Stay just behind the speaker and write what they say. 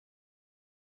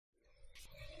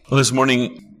Well, this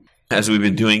morning, as we've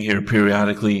been doing here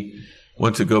periodically, I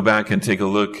want to go back and take a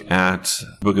look at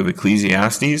the book of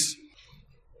Ecclesiastes.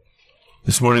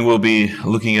 This morning we'll be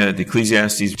looking at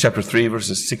Ecclesiastes chapter 3,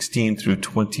 verses 16 through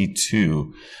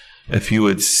 22. If you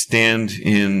would stand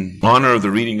in honor of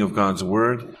the reading of God's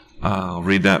Word, I'll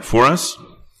read that for us.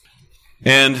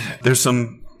 And there's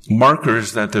some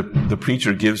markers that the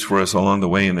preacher gives for us along the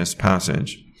way in this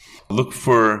passage. Look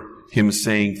for him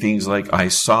saying things like, I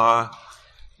saw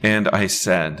and I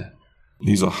said.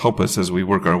 These will help us as we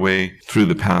work our way through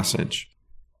the passage.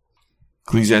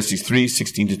 Ecclesiastes 3,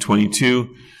 16 to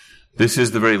 22. This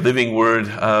is the very living word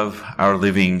of our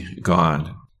living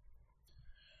God.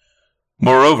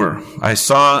 Moreover, I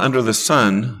saw under the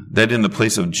sun that in the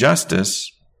place of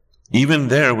justice, even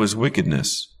there was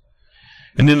wickedness.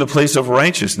 And in the place of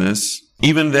righteousness,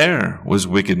 even there was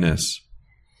wickedness.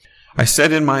 I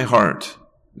said in my heart,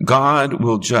 God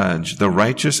will judge the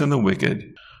righteous and the wicked,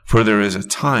 for there is a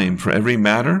time for every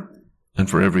matter and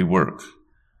for every work.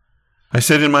 I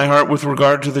said in my heart with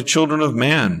regard to the children of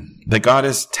man, that God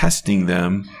is testing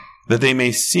them, that they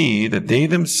may see that they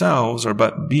themselves are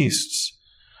but beasts.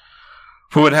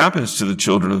 For what happens to the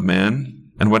children of man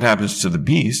and what happens to the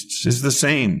beasts is the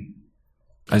same.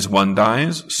 As one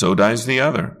dies, so dies the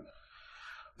other.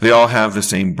 They all have the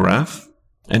same breath,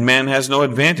 and man has no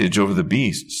advantage over the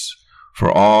beasts, for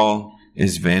all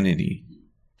is vanity.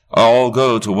 All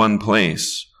go to one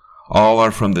place. All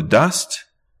are from the dust,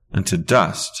 and to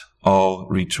dust all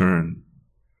return.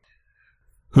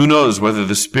 Who knows whether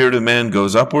the spirit of man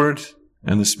goes upward,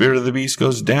 and the spirit of the beast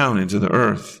goes down into the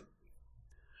earth?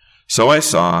 So I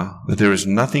saw that there is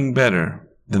nothing better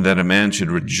than that a man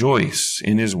should rejoice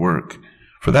in his work,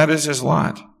 for that is his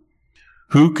lot.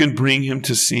 Who can bring him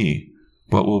to see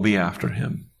what will be after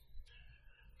him?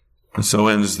 And so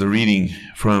ends the reading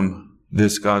from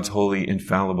this God's holy,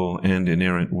 infallible, and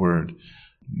inerrant word.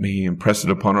 May He impress it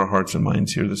upon our hearts and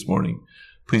minds here this morning.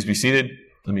 Please be seated.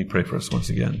 Let me pray for us once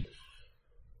again.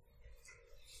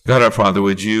 God our Father,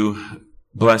 would you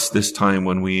bless this time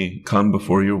when we come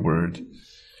before your word?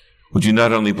 Would you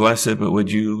not only bless it, but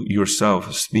would you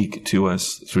yourself speak to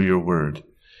us through your word?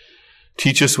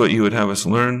 Teach us what you would have us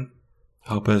learn.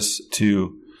 Help us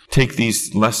to take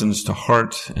these lessons to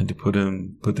heart and to put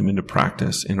them into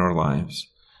practice in our lives.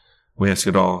 We ask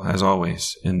it all, as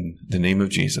always, in the name of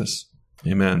Jesus.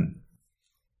 Amen.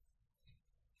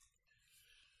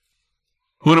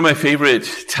 One of my favorite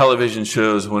television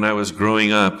shows when I was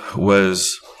growing up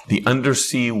was The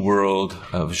Undersea World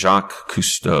of Jacques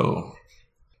Cousteau.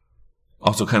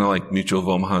 Also kind of like Mutual of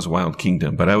Omaha's Wild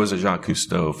Kingdom, but I was a Jacques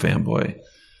Cousteau fanboy.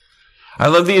 I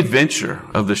loved the adventure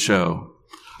of the show.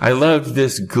 I loved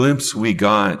this glimpse we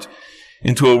got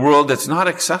into a world that's not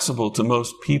accessible to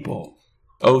most people.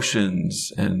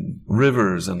 Oceans and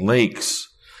rivers and lakes,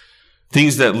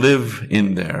 things that live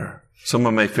in there. Some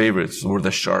of my favorites were the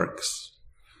sharks,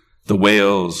 the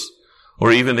whales,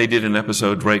 or even they did an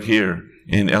episode right here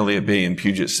in Elliott Bay in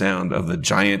Puget Sound of the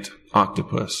giant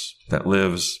octopus that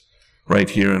lives right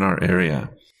here in our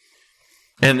area.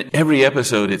 And every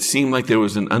episode, it seemed like there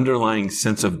was an underlying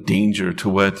sense of danger to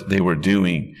what they were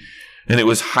doing. And it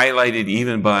was highlighted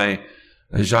even by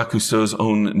Jacques Cousteau's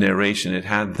own narration. It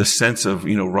had the sense of,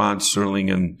 Rod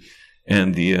Serling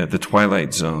and the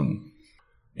Twilight Zone.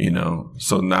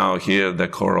 So now here the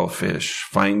coral fish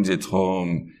finds its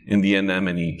home in the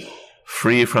anemone,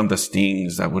 free from the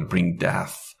stings that would bring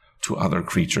death to other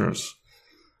creatures.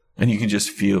 And you can just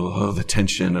feel the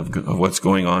tension of what's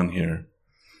going on here.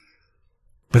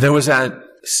 But there was that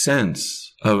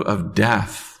sense of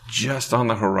death just on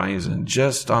the horizon,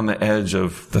 just on the edge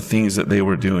of the things that they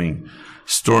were doing.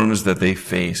 Storms that they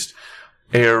faced,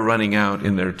 air running out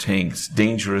in their tanks,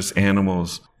 dangerous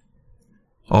animals,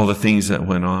 all the things that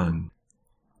went on.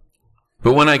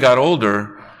 But when I got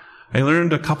older, I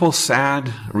learned a couple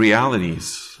sad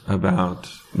realities about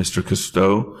Mr.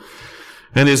 Cousteau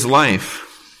and his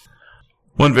life.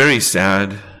 One very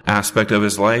sad aspect of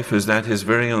his life is that his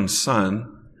very own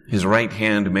son, his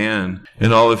right-hand man,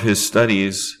 in all of his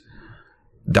studies,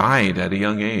 died at a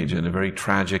young age in a very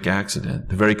tragic accident,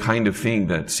 the very kind of thing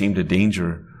that seemed a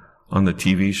danger on the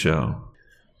TV show.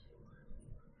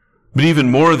 But even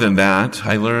more than that,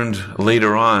 I learned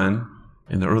later on,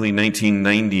 in the early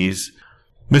 1990s,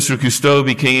 Mr. Cousteau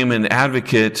became an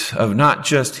advocate of not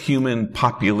just human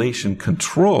population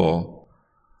control,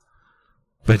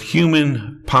 but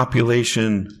human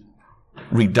population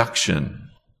reduction.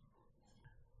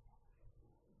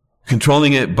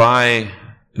 Controlling it by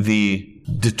the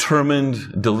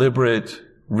determined, deliberate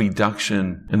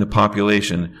reduction in the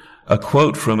population. A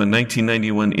quote from a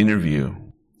 1991 interview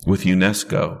with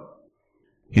UNESCO.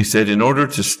 He said, in order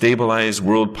to stabilize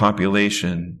world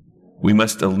population, we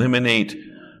must eliminate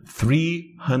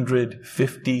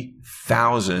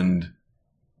 350,000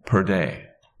 per day.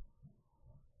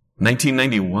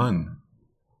 1991,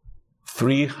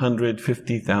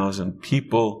 350,000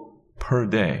 people per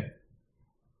day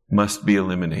must be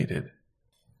eliminated.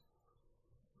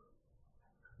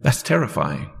 That's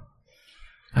terrifying.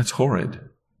 That's horrid.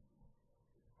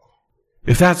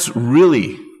 If that's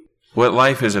really what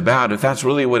life is about, if that's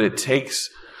really what it takes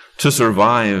to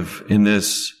survive in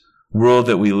this world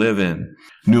that we live in,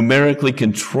 numerically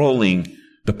controlling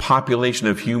the population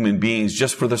of human beings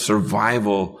just for the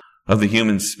survival of the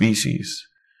human species,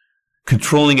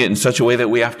 controlling it in such a way that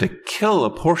we have to kill a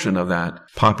portion of that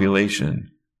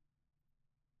population,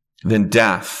 then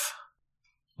death,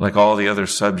 like all the other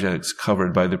subjects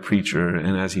covered by the preacher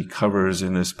and as he covers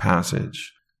in this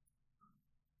passage,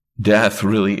 death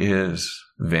really is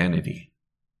vanity.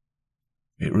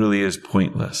 It really is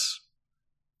pointless.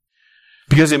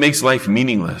 Because it makes life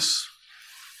meaningless.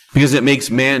 Because it makes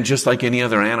man just like any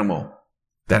other animal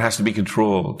that has to be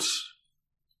controlled.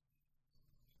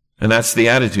 And that's the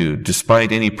attitude,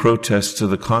 despite any protests to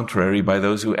the contrary by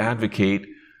those who advocate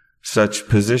such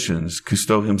positions.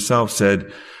 Cousteau himself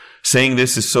said, saying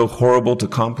this is so horrible to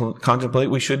contemplate,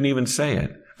 we shouldn't even say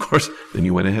it. Of course, then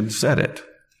you went ahead and said it.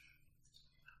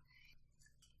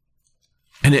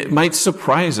 And it might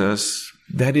surprise us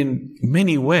that in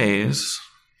many ways,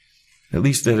 at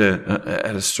least at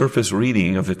a surface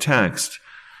reading of the text,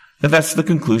 that's the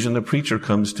conclusion the preacher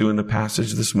comes to in the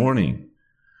passage this morning.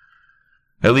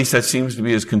 At least that seems to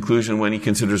be his conclusion when he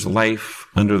considers life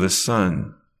under the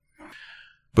sun.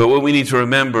 But what we need to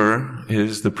remember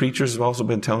is the preachers have also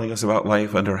been telling us about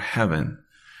life under heaven.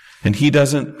 And he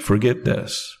doesn't forget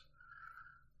this.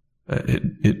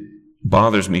 It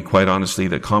bothers me, quite honestly,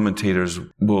 that commentators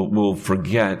will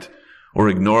forget or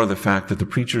ignore the fact that the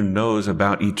preacher knows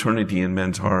about eternity in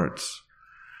men's hearts,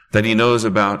 that he knows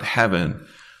about heaven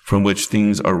from which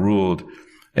things are ruled,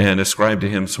 and ascribe to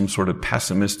him some sort of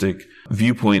pessimistic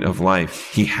viewpoint of life.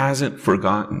 He hasn't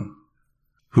forgotten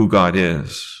who God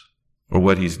is or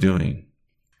what he's doing.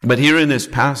 But here in this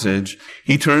passage,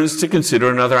 he turns to consider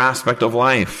another aspect of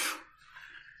life.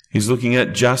 He's looking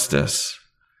at justice.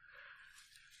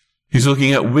 He's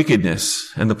looking at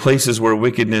wickedness and the places where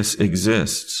wickedness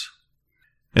exists.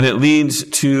 And it leads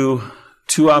to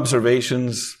two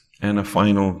observations and a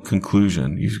final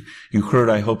conclusion. You heard,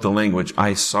 I hope, the language,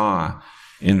 I saw,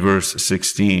 in verse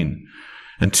 16.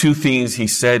 And two things he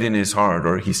said in his heart,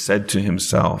 or he said to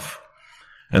himself.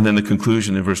 And then the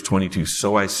conclusion in verse 22,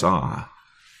 so I saw.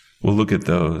 We'll look at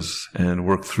those and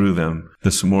work through them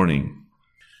this morning.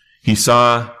 He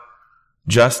saw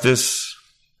justice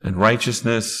and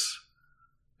righteousness,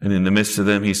 and in the midst of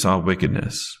them he saw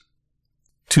wickedness.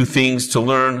 Two things to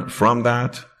learn from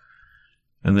that.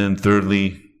 And then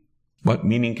thirdly, what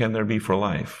meaning can there be for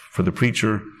life? For the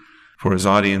preacher, for his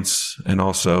audience, and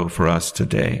also for us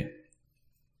today.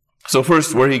 So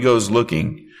first, where he goes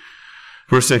looking.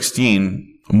 Verse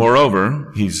 16,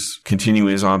 moreover, he's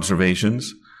continuing his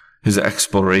observations, his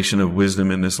exploration of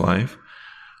wisdom in this life.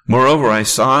 Moreover, I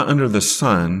saw under the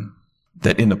sun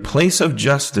that in the place of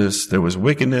justice there was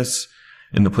wickedness,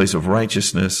 in the place of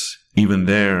righteousness, even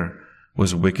there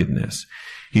was wickedness.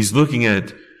 He's looking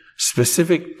at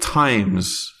specific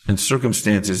times and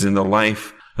circumstances in the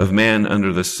life of man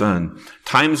under the sun.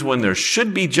 Times when there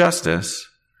should be justice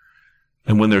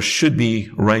and when there should be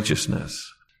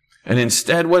righteousness. And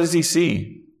instead, what does he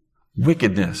see?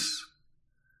 Wickedness.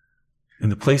 In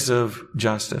the place of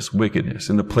justice, wickedness.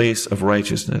 In the place of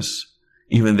righteousness,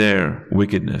 even there,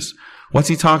 wickedness. What's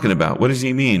he talking about? What does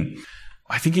he mean?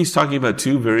 I think he's talking about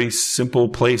two very simple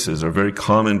places, or very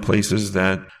common places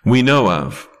that we know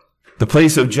of. The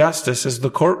place of justice is the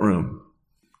courtroom.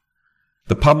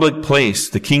 The public place,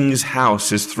 the king's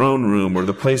house, his throne room, or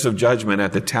the place of judgment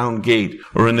at the town gate,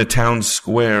 or in the town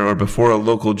square, or before a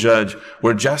local judge,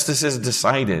 where justice is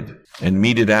decided and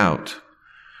meted out.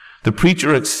 The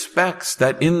preacher expects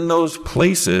that in those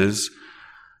places,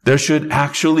 there should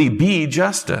actually be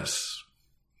justice.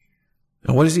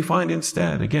 And what does he find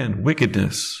instead? Again,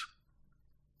 wickedness.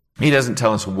 He doesn't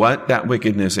tell us what that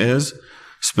wickedness is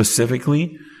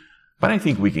specifically, but I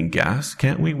think we can guess,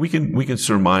 can't we? We can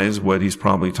surmise what he's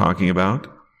probably talking about.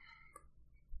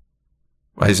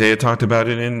 Isaiah talked about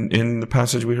it in the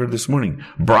passage we heard this morning.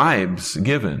 Bribes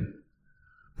given.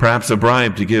 Perhaps a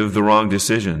bribe to give the wrong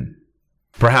decision.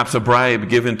 Perhaps a bribe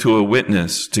given to a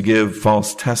witness to give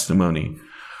false testimony.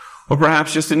 Or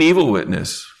perhaps just an evil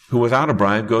witness who without a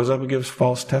bribe goes up and gives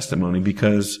false testimony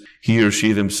because he or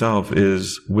she themselves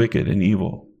is wicked and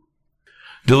evil.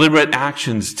 deliberate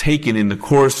actions taken in the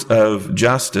course of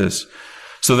justice,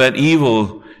 so that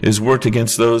evil is worked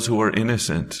against those who are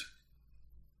innocent.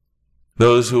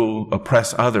 Those who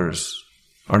oppress others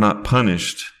are not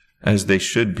punished as they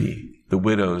should be. The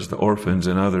widows, the orphans,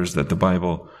 and others that the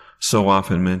Bible so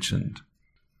often mentioned.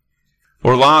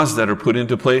 Or laws that are put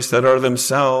into place that are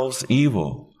themselves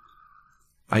evil.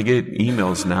 I get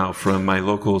emails now from my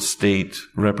local state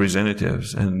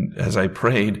representatives, and as I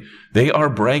prayed, they are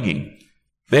bragging.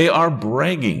 They are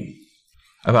bragging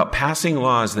about passing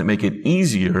laws that make it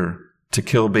easier to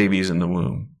kill babies in the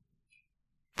womb,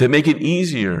 that make it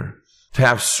easier to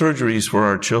have surgeries for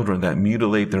our children that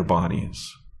mutilate their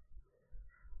bodies.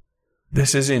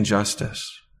 This is injustice.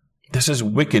 This is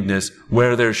wickedness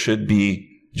where there should be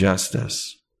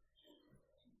justice.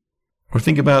 Or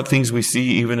think about things we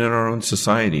see even in our own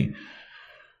society.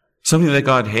 Something that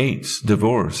God hates,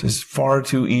 divorce, is far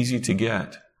too easy to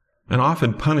get and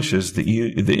often punishes the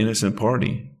innocent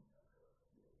party.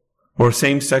 Or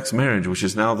same-sex marriage, which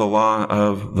is now the law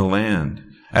of the land,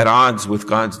 at odds with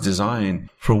God's design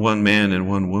for one man and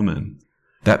one woman.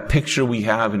 That picture we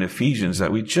have in Ephesians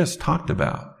that we just talked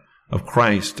about of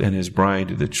Christ and his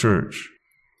bride, the church.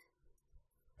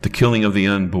 The killing of the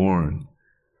unborn.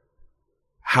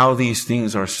 How these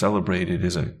things are celebrated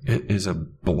is a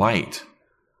blight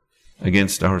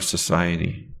against our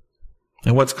society.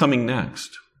 And what's coming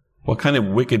next? What kind of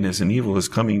wickedness and evil is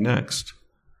coming next?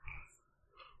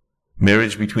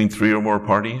 Marriage between 3 or more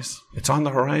parties? It's on the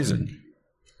horizon.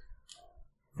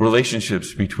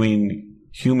 Relationships between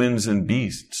humans and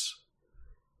beasts.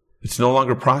 It's no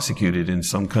longer prosecuted in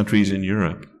some countries in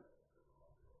Europe.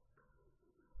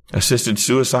 Assisted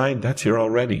suicide, that's here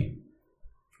already.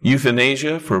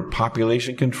 Euthanasia for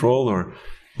population control or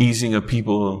easing of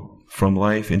people from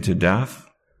life into death,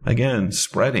 again,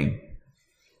 spreading.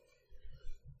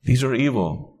 These are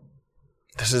evil.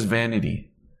 This is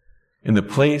vanity. In the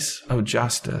place of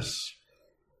justice,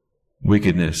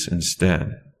 wickedness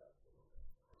instead.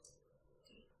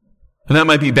 And that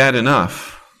might be bad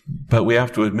enough, but we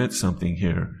have to admit something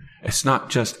here. It's not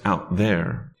just out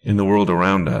there in the world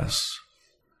around us.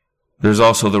 There's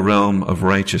also the realm of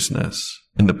righteousness.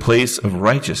 In the place of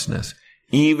righteousness,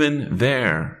 even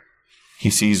there, he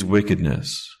sees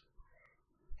wickedness.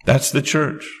 That's the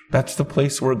church. That's the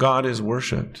place where God is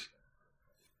worshipped.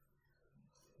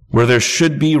 Where there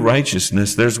should be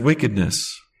righteousness, there's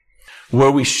wickedness.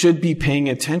 Where we should be paying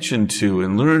attention to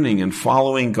and learning and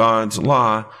following God's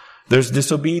law, there's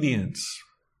disobedience.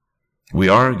 We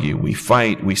argue, we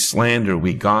fight, we slander,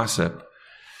 we gossip.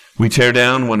 We tear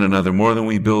down one another more than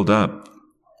we build up.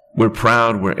 We're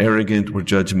proud, we're arrogant, we're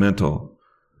judgmental.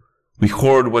 We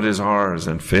hoard what is ours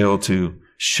and fail to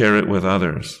share it with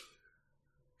others.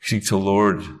 We seek to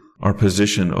lord our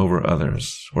position over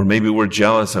others. Or maybe we're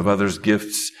jealous of others'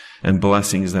 gifts and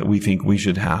blessings that we think we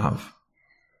should have.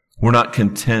 We're not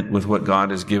content with what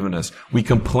God has given us. We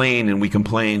complain and we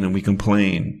complain and we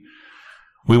complain.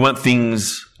 We want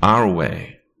things our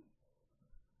way.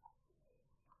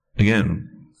 Again,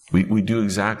 we do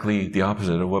exactly the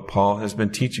opposite of what Paul has been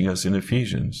teaching us in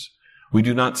Ephesians. We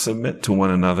do not submit to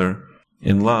one another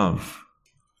in love.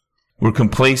 We're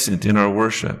complacent in our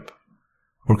worship.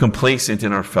 We're complacent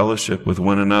in our fellowship with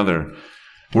one another.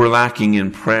 We're lacking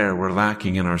in prayer. We're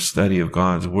lacking in our study of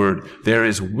God's word. There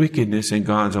is wickedness in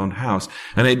God's own house.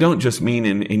 And I don't just mean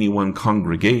in any one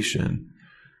congregation.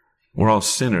 We're all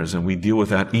sinners, and we deal with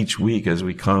that each week as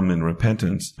we come in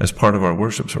repentance as part of our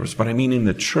worship service. But I mean in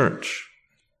the church.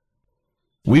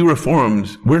 We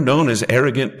Reformed, we're known as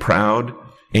arrogant, proud,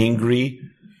 angry,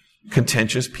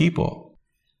 contentious people.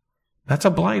 That's a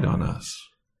blight on us.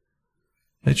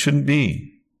 It shouldn't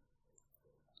be.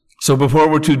 So before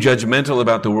we're too judgmental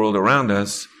about the world around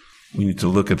us, we need to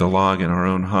look at the log in our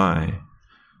own eye.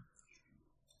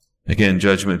 Again,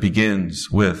 judgment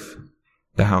begins with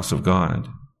the house of God.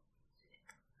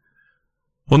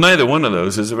 Well, neither one of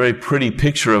those is a very pretty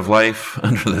picture of life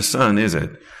under the sun, is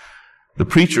it? The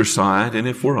preacher saw it, and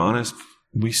if we're honest,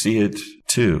 we see it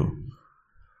too.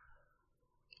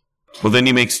 Well, then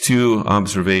he makes 2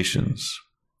 observations.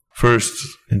 First,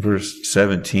 in verse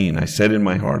 17, I said in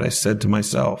my heart, I said to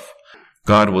myself,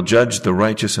 God will judge the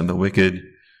righteous and the wicked,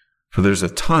 for there's a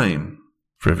time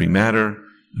for every matter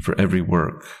and for every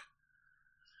work.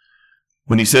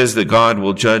 When he says that God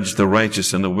will judge the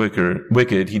righteous and the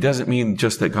wicked, he doesn't mean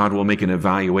just that God will make an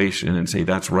evaluation and say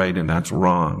that's right and that's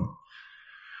wrong.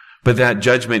 But that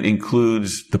judgment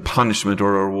includes the punishment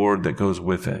or reward that goes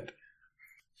with it.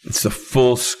 It's the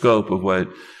full scope of what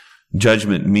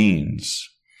judgment means.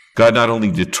 God not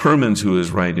only determines who is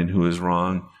right and who is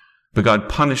wrong, but God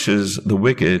punishes the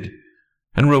wicked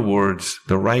and rewards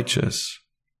the righteous.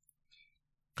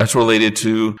 That's related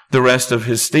to the rest of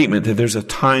his statement, that there's a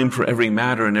time for every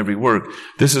matter and every work.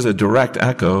 This is a direct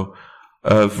echo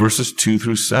of verses 2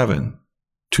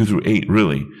 through 8,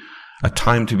 really. A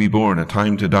time to be born, a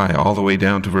time to die, all the way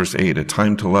down to verse 8. A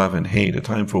time to love and hate, a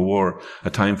time for war, a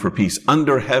time for peace.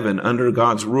 Under heaven, under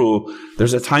God's rule,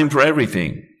 there's a time for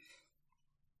everything.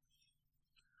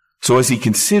 So as he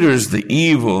considers the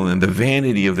evil and the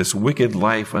vanity of this wicked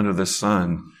life under the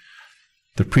sun,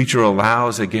 the preacher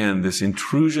allows again this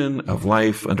intrusion of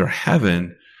life under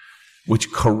heaven,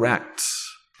 which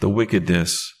corrects the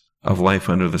wickedness of life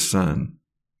under the sun.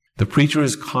 The preacher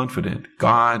is confident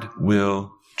God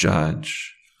will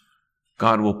judge.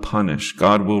 God will punish.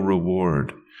 God will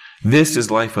reward. This is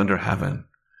life under heaven.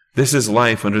 This is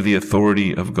life under the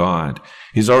authority of God.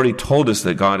 He's already told us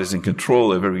that God is in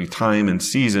control of every time and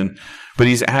season, but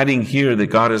he's adding here that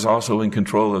God is also in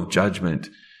control of judgment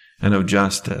and of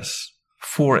justice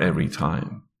for every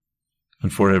time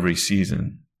and for every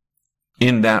season.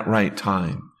 In that right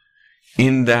time,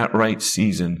 in that right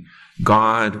season,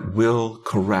 God will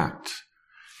correct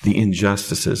the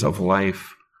injustices of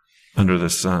life under the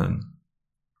sun.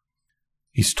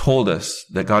 He's told us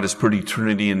that God has put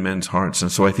eternity in men's hearts. And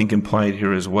so I think implied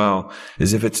here as well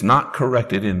is if it's not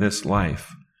corrected in this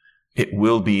life, it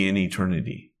will be in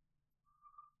eternity.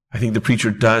 I think the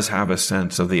preacher does have a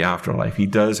sense of the afterlife. He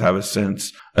does have a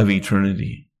sense of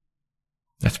eternity.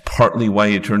 That's partly why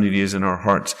eternity is in our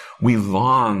hearts. We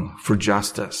long for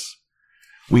justice.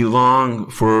 We long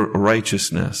for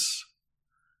righteousness.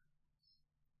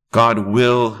 God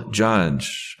will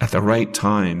judge at the right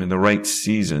time, in the right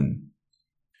season.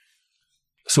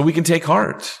 So we can take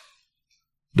heart.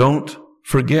 Don't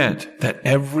forget that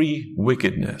every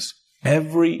wickedness,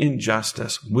 every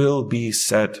injustice will be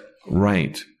set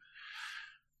right.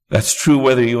 That's true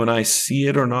whether you and I see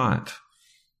it or not.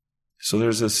 So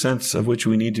there's a sense in which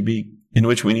we need to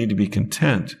be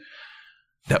content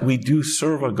that we do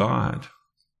serve a God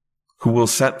who will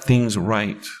set things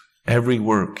right. Every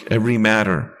work, every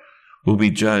matter will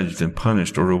be judged and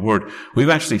punished or rewarded. We've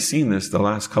actually seen this the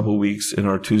last couple of weeks in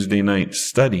our Tuesday night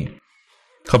study.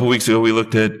 A couple of weeks ago, we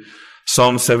looked at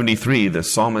Psalm 73. The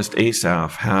psalmist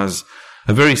Asaph has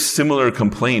a very similar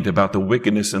complaint about the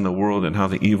wickedness in the world and how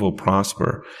the evil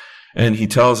prosper. And he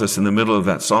tells us in the middle of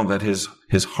that psalm that his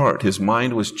heart, his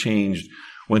mind was changed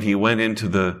when he went into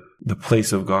the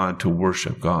place of God to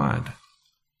worship God.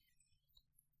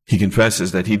 He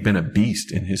confesses that he'd been a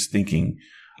beast in his thinking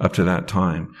up to that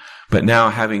time. But now,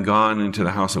 having gone into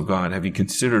the house of God, having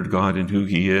considered God and who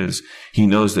he is, he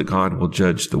knows that God will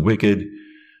judge the wicked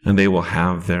and they will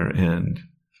have their end.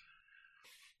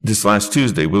 This last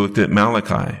Tuesday, we looked at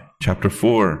Malachi chapter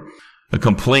 4, a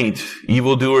complaint.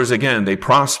 Evildoers again, they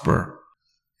prosper.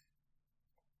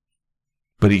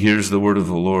 But he hears the word of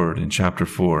the Lord in chapter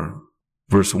 4,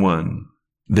 verse 1.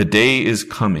 The day is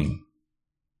coming.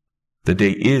 The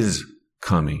day is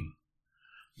coming,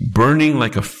 burning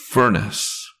like a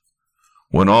furnace,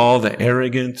 when all the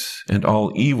arrogant and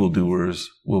all evildoers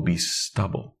will be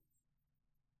stubble.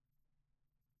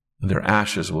 And their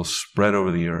ashes will spread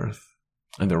over the earth,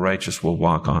 and the righteous will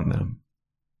walk on them.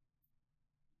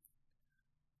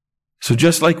 So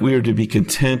just like we are to be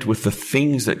content with the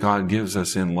things that God gives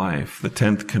us in life, the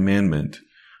 10th commandment,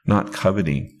 not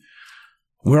coveting,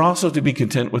 we're also to be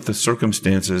content with the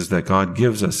circumstances that God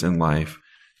gives us in life,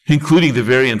 including the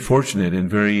very unfortunate and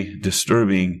very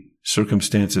disturbing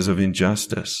circumstances of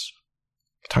injustice.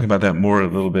 I'll talk about that more a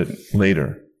little bit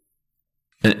later.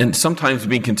 And sometimes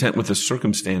being content with the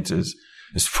circumstances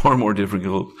is far more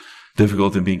difficult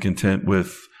than being content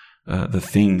with the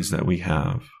things that we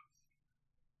have.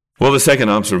 Well, the second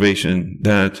observation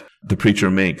that the preacher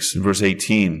makes in verse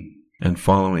 18 and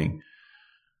following,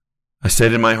 I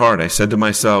said in my heart, I said to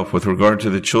myself, with regard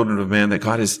to the children of man, that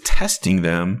God is testing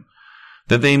them,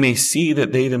 that they may see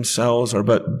that they themselves are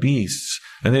but beasts.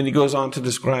 And then he goes on to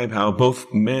describe how both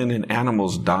men and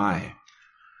animals die.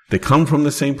 They come from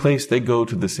the same place, they go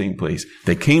to the same place.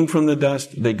 They came from the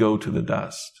dust, they go to the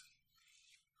dust.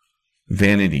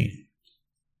 Vanity.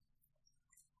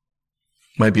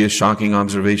 Might be a shocking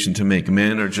observation to make.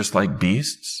 Men are just like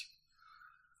beasts.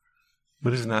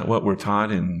 But isn't that what we're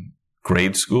taught in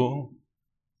grade school?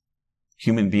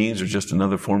 Human beings are just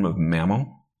another form of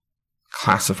mammal,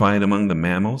 classified among the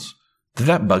mammals. Did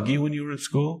that bug you when you were at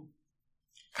school?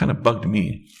 Kind of bugged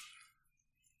me.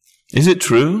 Is it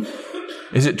true?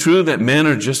 Is it true that men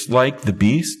are just like the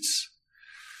beasts?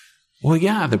 Well,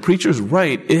 yeah, the preacher's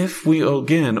right if we,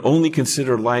 again, only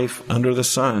consider life under the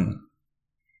sun.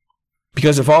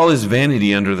 Because if all is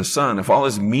vanity under the sun, if all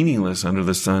is meaningless under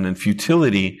the sun and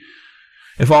futility,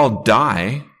 if all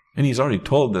die, And he's already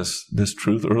told us this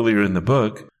truth earlier in the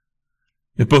book.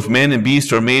 If both man and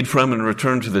beast are made from and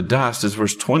return to the dust, as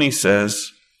verse 20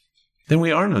 says, then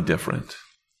we are no different.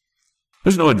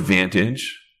 There's no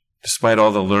advantage, despite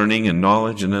all the learning and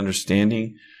knowledge and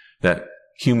understanding that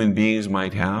human beings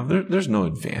might have. There's no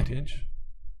advantage.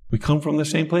 We come from the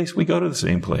same place. We go to the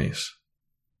same place.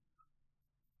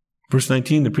 Verse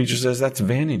 19, the preacher says that's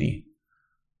vanity.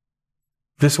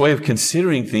 This way of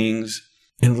considering things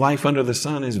in life under the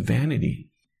sun is vanity.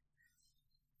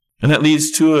 And that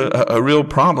leads to a real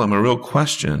problem, a real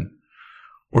question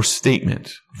or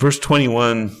statement. Verse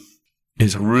 21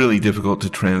 is really difficult to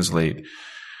translate.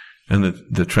 And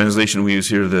the translation we use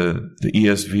here, the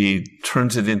ESV,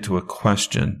 turns it into a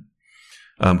question.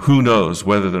 Who knows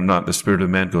whether or not the spirit of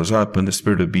man goes up and the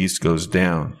spirit of beast goes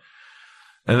down?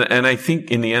 And I think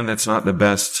in the end, that's not the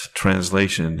best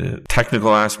translation. The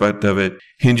technical aspect of it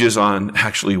hinges on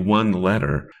actually one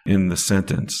letter in the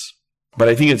sentence. But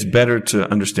I think it's better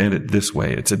to understand it this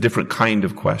way. It's a different kind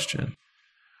of question.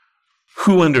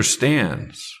 Who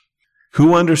understands?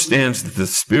 Who understands that the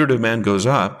spirit of man goes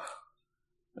up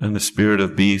and the spirit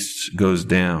of beasts goes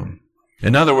down?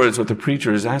 In other words, what the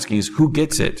preacher is asking is, who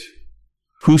gets it?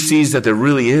 Who sees that there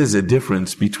really is a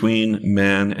difference between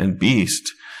man and beast?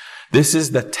 This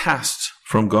is the test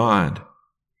from God.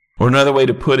 Or another way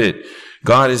to put it,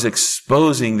 God is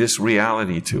exposing this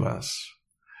reality to us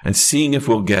and seeing if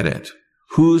we'll get it.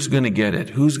 Who's going to get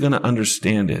it? Who's going to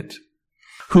understand it?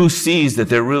 Who sees that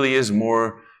there really is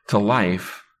more to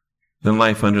life than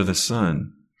life under the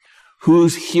sun?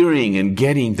 Who's hearing and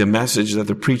getting the message that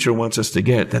the preacher wants us to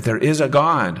get, that there is a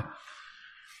God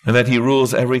and that he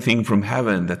rules everything from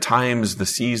heaven, the times, the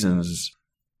seasons,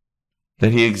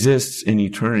 that he exists in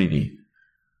eternity,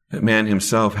 that man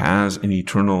himself has an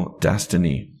eternal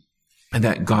destiny, and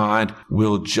that God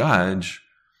will judge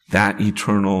that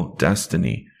eternal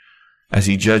destiny as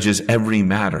he judges every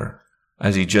matter,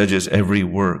 as he judges every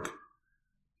work.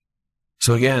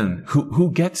 So again,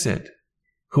 who gets it?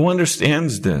 Who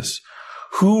understands this?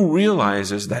 Who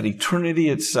realizes that eternity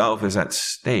itself is at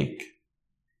stake?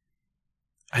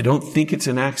 I don't think it's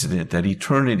an accident that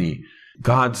eternity,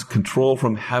 God's control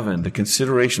from heaven, the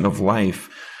consideration of life,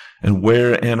 and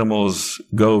where animals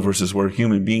go versus where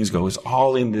human beings go is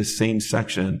all in this same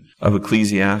section of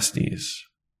Ecclesiastes.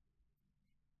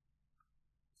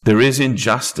 There is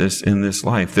injustice in this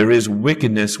life. There is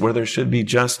wickedness where there should be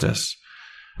justice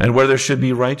and where there should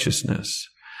be righteousness.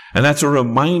 And that's a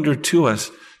reminder to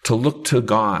us to look to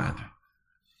God,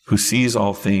 who sees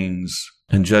all things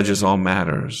and judges all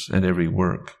matters and every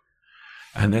work.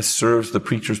 And this serves the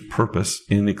preacher's purpose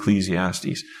in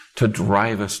Ecclesiastes, to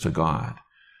drive us to God,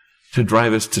 to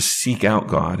drive us to seek out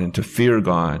God and to fear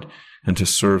God and to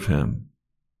serve him.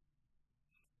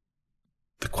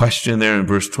 The question there in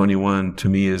verse 21 to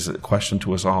me is a question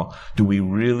to us all. Do we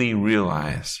really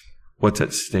realize what's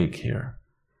at stake here?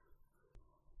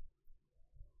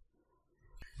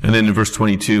 And then in verse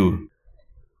 22,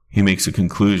 he makes a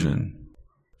conclusion.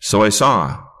 So I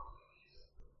saw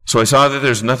that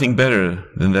there's nothing better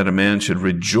than that a man should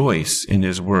rejoice in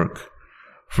his work,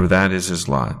 for that is his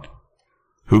lot.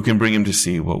 Who can bring him to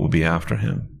see what will be after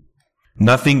him?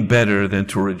 Nothing better than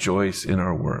to rejoice in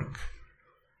our work.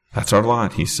 That's our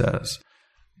lot, he says.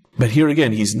 But here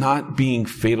again, he's not being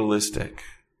fatalistic.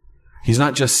 He's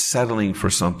not just settling for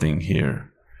something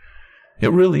here.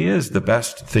 It really is the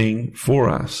best thing for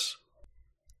us.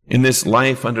 In this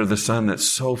life under the sun that's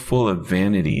so full of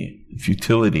vanity,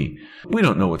 futility, we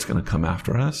don't know what's going to come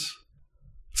after us.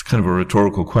 It's kind of a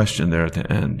rhetorical question there at the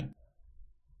end.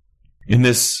 In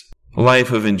this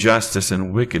life of injustice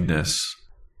and wickedness,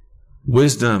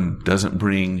 wisdom doesn't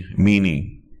bring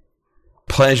meaning.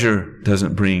 Pleasure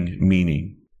doesn't bring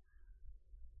meaning.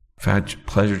 In fact,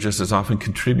 pleasure just as often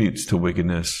contributes to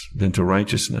wickedness than to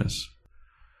righteousness.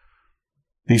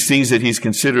 These things that he's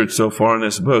considered so far in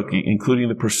this book, including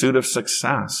the pursuit of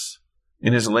success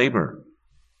in his labor,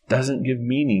 doesn't give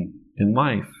meaning in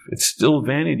life. It's still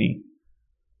vanity.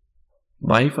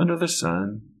 Life under the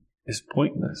sun is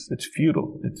pointless. It's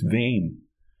futile. It's vain.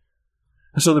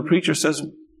 And so the preacher says,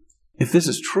 if this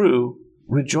is true,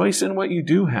 rejoice in what you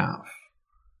do have.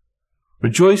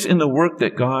 Rejoice in the work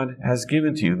that God has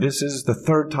given to you. This is the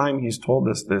third time he's told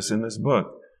us this in this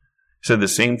book. He said the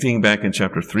same thing back in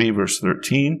chapter 3, verse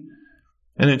 13,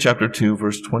 and in chapter 2,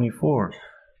 verse 24.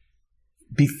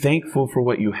 Be thankful for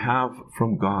what you have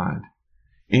from God.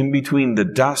 In between the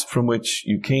dust from which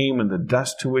you came and the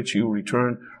dust to which you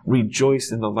return,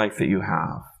 rejoice in the life that you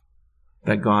have,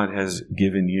 that God has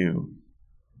given you.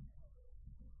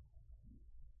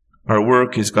 Our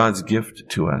work is God's gift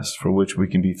to us, for which we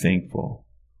can be thankful.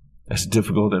 as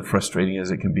difficult and frustrating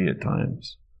as it can be at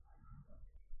times.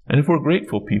 And if we're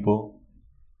grateful people,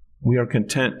 we are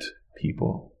content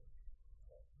people.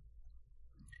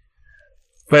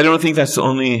 But I don't think that's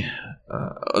only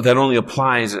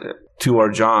applies to our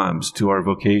jobs, to our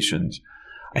vocations.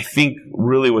 I think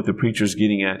really what the preacher's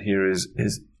getting at here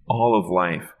is all of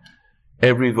life.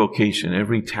 Every vocation,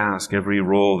 every task, every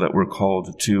role that we're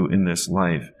called to in this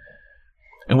life.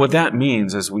 And what that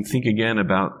means, as we think again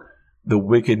about the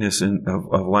wickedness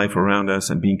of life around us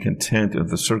and being content of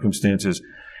the circumstances,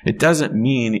 it doesn't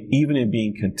mean, even in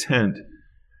being content,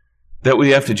 that we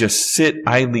have to just sit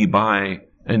idly by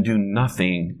and do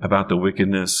nothing about the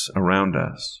wickedness around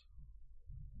us.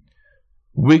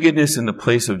 Wickedness in the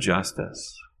place of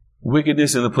justice,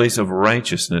 wickedness in the place of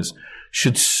righteousness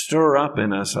should stir up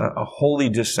in us a holy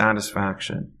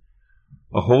dissatisfaction,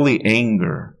 a holy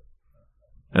anger.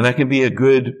 And that can be a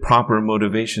good, proper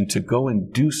motivation to go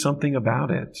and do something about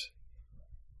it.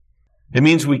 It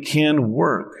means we can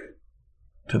work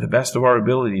to the best of our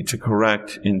ability to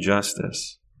correct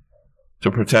injustice, to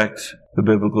protect the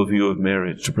biblical view of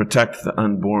marriage, to protect the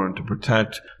unborn, to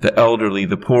protect the elderly,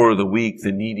 the poor, the weak,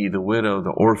 the needy, the widow, the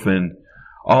orphan,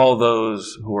 all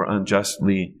those who are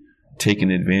unjustly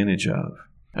taken advantage of.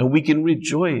 And we can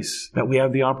rejoice that we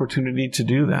have the opportunity to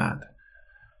do that.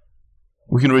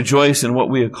 We can rejoice in what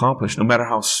we accomplish, no matter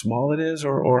how small it is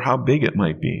or how big it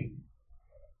might be.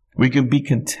 We can be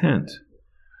content.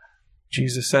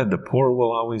 Jesus said, the poor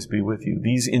will always be with you.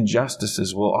 These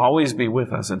injustices will always be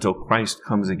with us until Christ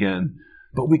comes again.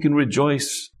 But we can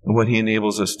rejoice in what he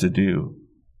enables us to do,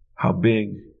 how big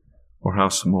or how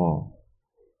small.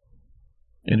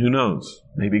 And who knows,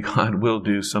 maybe God will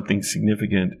do something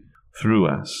significant through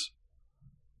us.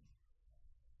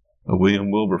 A William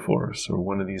Wilberforce or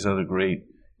one of these other great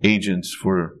agents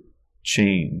for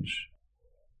change.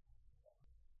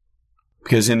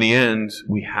 Because in the end,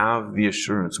 we have the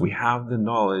assurance, we have the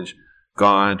knowledge,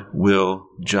 God will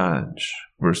judge.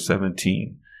 Verse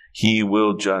 17, he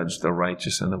will judge the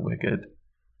righteous and the wicked.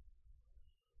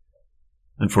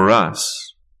 And for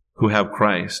us who have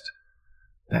Christ,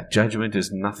 that judgment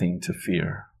is nothing to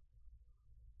fear.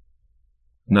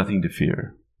 Nothing to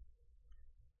fear.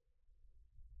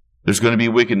 There's going to be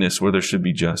wickedness where there should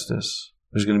be justice.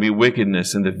 There's going to be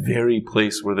wickedness in the very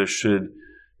place where there should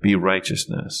be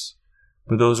righteousness.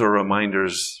 But those are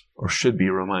reminders, or should be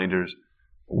reminders,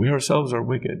 we ourselves are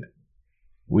wicked.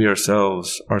 We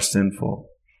ourselves are sinful.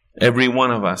 Every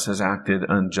one of us has acted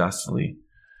unjustly.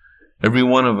 Every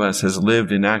one of us has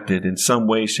lived and acted in some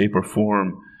way, shape, or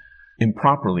form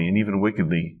improperly and even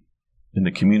wickedly in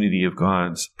the community of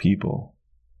God's people.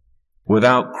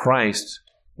 Without Christ,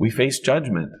 we face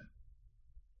judgment.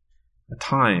 A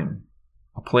time,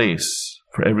 a place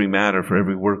for every matter, for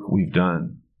every work we've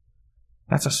done.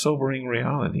 That's a sobering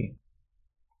reality.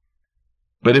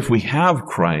 But if we have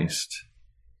Christ,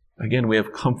 again, we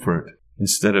have comfort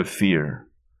instead of fear.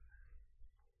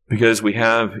 Because we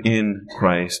have in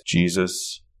Christ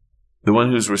Jesus, the one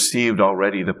who's received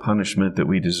already the punishment that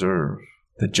we deserve,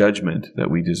 the judgment that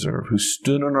we deserve, who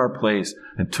stood in our place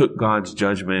and took God's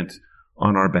judgment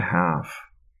on our behalf.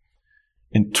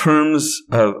 In terms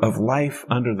of life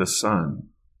under the sun,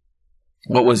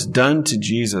 what was done to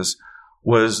Jesus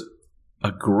was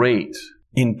a great,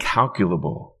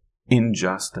 incalculable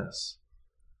injustice.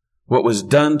 What was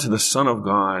done to the Son of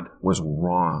God was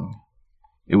wrong.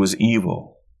 It was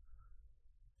evil.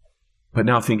 But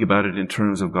now think about it in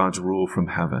terms of God's rule from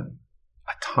heaven.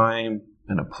 A time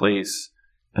and a place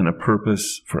and a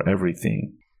purpose for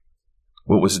everything.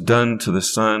 What was done to the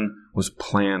Son was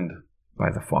planned by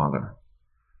the Father.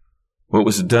 What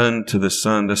was done to the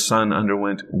Son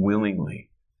underwent willingly.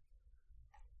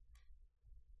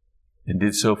 And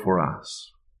did so for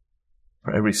us,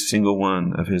 for every single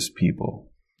one of his people,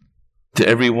 to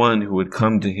everyone who would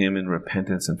come to him in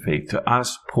repentance and faith, to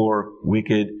us poor,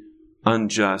 wicked,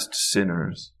 unjust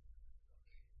sinners.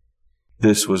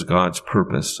 This was God's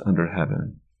purpose under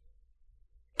heaven,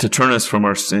 to turn us from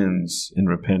our sins in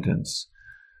repentance,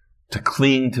 to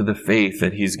cling to the faith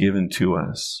that he's given to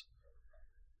us.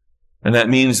 And that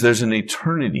means there's an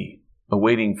eternity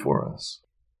awaiting for us.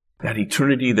 That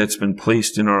eternity that's been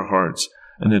placed in our hearts.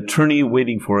 An eternity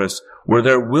waiting for us where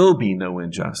there will be no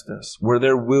injustice. Where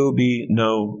there will be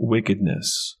no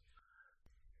wickedness.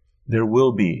 There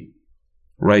will be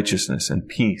righteousness and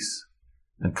peace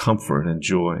and comfort and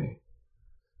joy.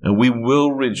 And we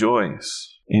will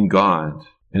rejoice in God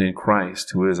and in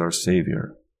Christ, who is our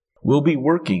Savior. We'll be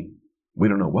working. We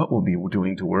don't know what we'll be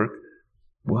doing to work.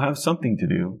 We'll have something to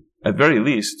do. At very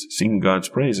least, sing God's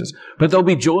praises. But there'll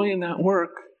be joy in that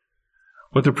work.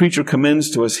 What the preacher commends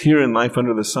to us here in Life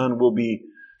Under the Sun will be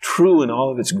true in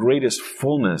all of its greatest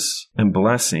fullness and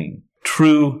blessing,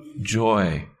 true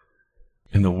joy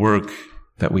in the work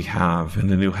that we have in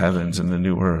the new heavens and the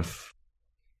new earth.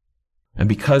 And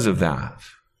because of that,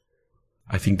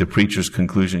 I think the preacher's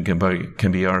conclusion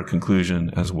can be our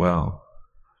conclusion as well.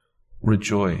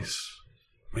 Rejoice.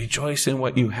 Rejoice in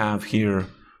what you have here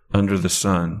under the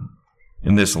sun,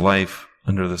 in this life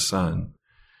under the sun.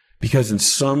 Because in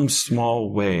some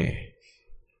small way,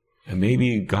 and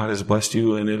maybe God has blessed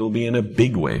you and it'll be in a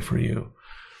big way for you,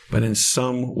 but in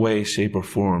some way, shape, or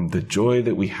form, the joy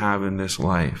that we have in this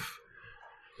life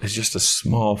is just a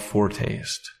small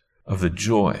foretaste of the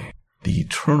joy, the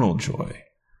eternal joy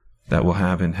that we'll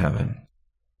have in heaven.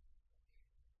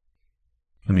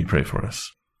 Let me pray for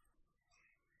us.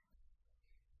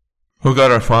 Oh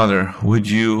God, our Father, would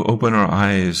you open our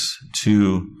eyes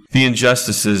to the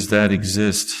injustices that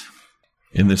exist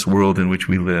in this world in which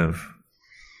we live,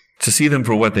 to see them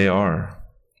for what they are,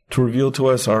 to reveal to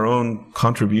us our own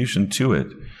contribution to it.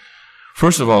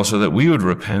 First of all, so that we would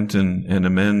repent and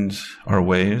amend our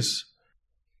ways.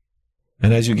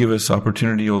 And as you give us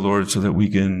opportunity, O Lord, so that we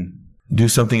can do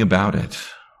something about it,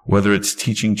 whether it's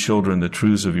teaching children the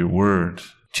truths of your word,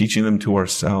 teaching them to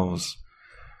ourselves,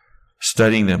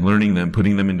 studying them, learning them,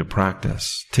 putting them into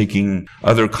practice, taking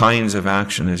other kinds of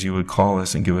action as you would call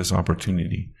us and give us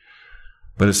opportunity.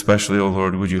 But especially, O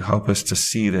Lord, would you help us to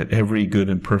see that every good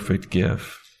and perfect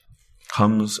gift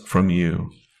comes from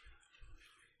you,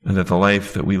 and that the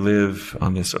life that we live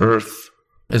on this earth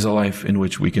is a life in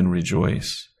which we can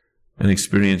rejoice and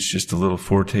experience just a little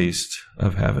foretaste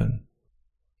of heaven.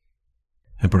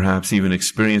 And perhaps even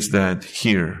experience that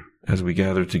here as we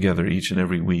gather together each and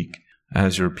every week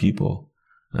as your people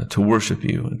to worship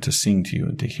you and to sing to you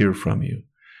and to hear from you.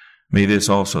 May this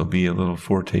also be a little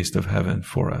foretaste of heaven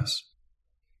for us.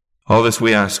 All this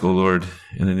we ask, O Lord,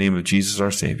 in the name of Jesus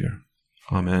our Savior.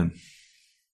 Amen.